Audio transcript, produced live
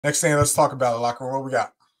Next thing, let's talk about the locker room. What we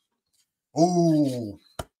got? Ooh,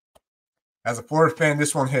 as a Florida fan,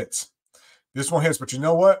 this one hits. This one hits, but you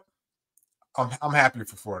know what? I'm happy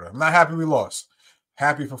for Florida. I'm not happy we lost.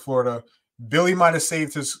 Happy for Florida. Billy might have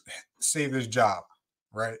saved his job,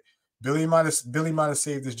 right? Billy might have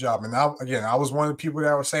saved his job. And now, again, I was one of the people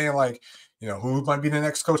that were saying, like, who might be the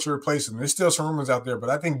next coach to replace him. There's still some rumors out there, but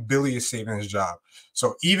I think Billy is saving his job.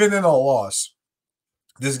 So even in a loss,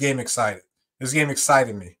 this game excited. This game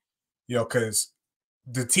excited me, because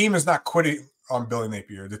the team is not quitting on Billy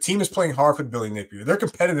Napier. The team is playing hard for Billy Napier. They're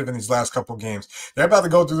competitive in these last couple of games. They're about to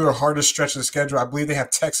go through their hardest stretch of the schedule. I believe they have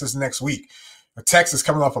Texas next week. Texas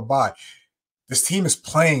coming off a bye. This team is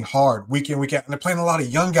playing hard week in, week out, and they're playing a lot of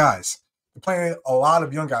young guys. They're playing a lot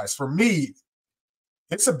of young guys. For me,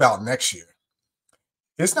 it's about next year.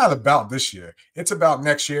 It's not about this year. It's about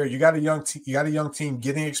next year. You got a young team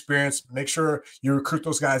getting experience. Make sure you recruit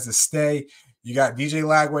those guys to stay. You got DJ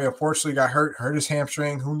Lagway, unfortunately, got hurt his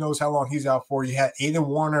hamstring. Who knows how long he's out for? You had Aiden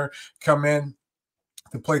Warner come in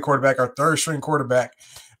to play quarterback, our third string quarterback.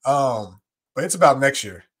 But it's about next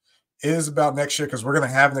year. It is about next year because we're going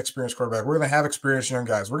to have an experienced quarterback. We're going to have experienced young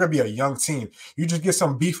guys. We're going to be a young team. You just get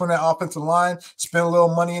some beef on that offensive line, spend a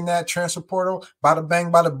little money in that transfer portal, bada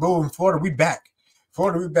bang, bada boom. Florida, we back.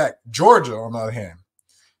 Georgia, on the other hand,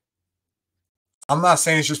 I'm not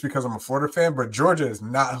saying it's just because I'm a Florida fan, but Georgia is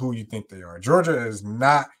not who you think they are. Georgia is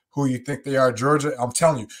not who you think they are. Georgia, I'm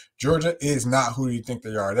telling you, Georgia is not who you think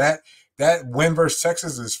they are. That win versus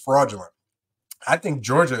Texas is fraudulent. I think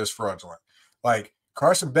Georgia is fraudulent. Like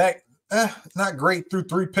Carson Beck, not great, threw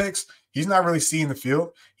 3 picks. He's not really seeing the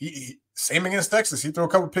field. He same against Texas. He threw a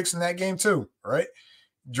couple picks in that game too, right?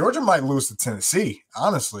 Georgia might lose to Tennessee,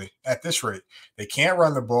 honestly, at this rate. They can't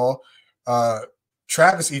run the ball.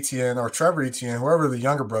 Travis Etienne or Trevor Etienne, whoever the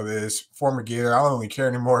younger brother is, former Gator, I don't really care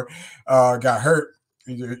anymore, got hurt,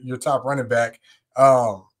 your top running back.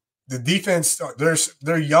 The defense,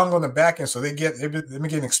 they're young on the back end, so they've been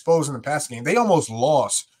getting exposed in the passing game. They almost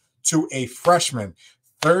lost to a freshman,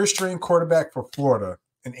 third-string quarterback for Florida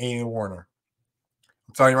in Aiden Warner.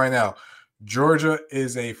 I'm telling you right now, Georgia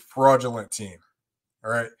is a fraudulent team. All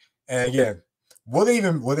right. And again, will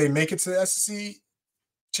they make it to the SEC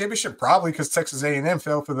championship? Probably, because Texas A&M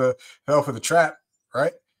fell for the trap,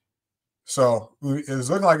 right? So it's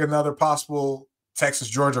looking like another possible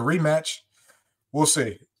Texas-Georgia rematch. We'll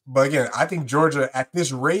see. But again, I think Georgia at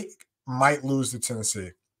this rate might lose to Tennessee.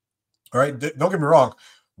 All right. Don't get me wrong.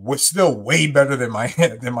 We're still way better than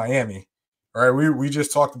Miami. All right. We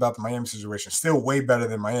just talked about the Miami situation. Still way better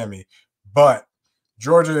than Miami. But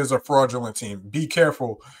Georgia is a fraudulent team. Be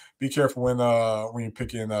careful. Be careful when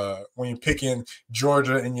you're picking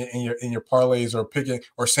Georgia in your parlays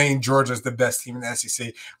or saying Georgia is the best team in the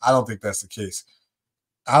SEC. I don't think that's the case.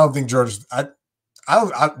 I don't think Georgia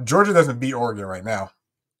doesn't beat Oregon right now.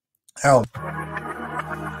 Hell.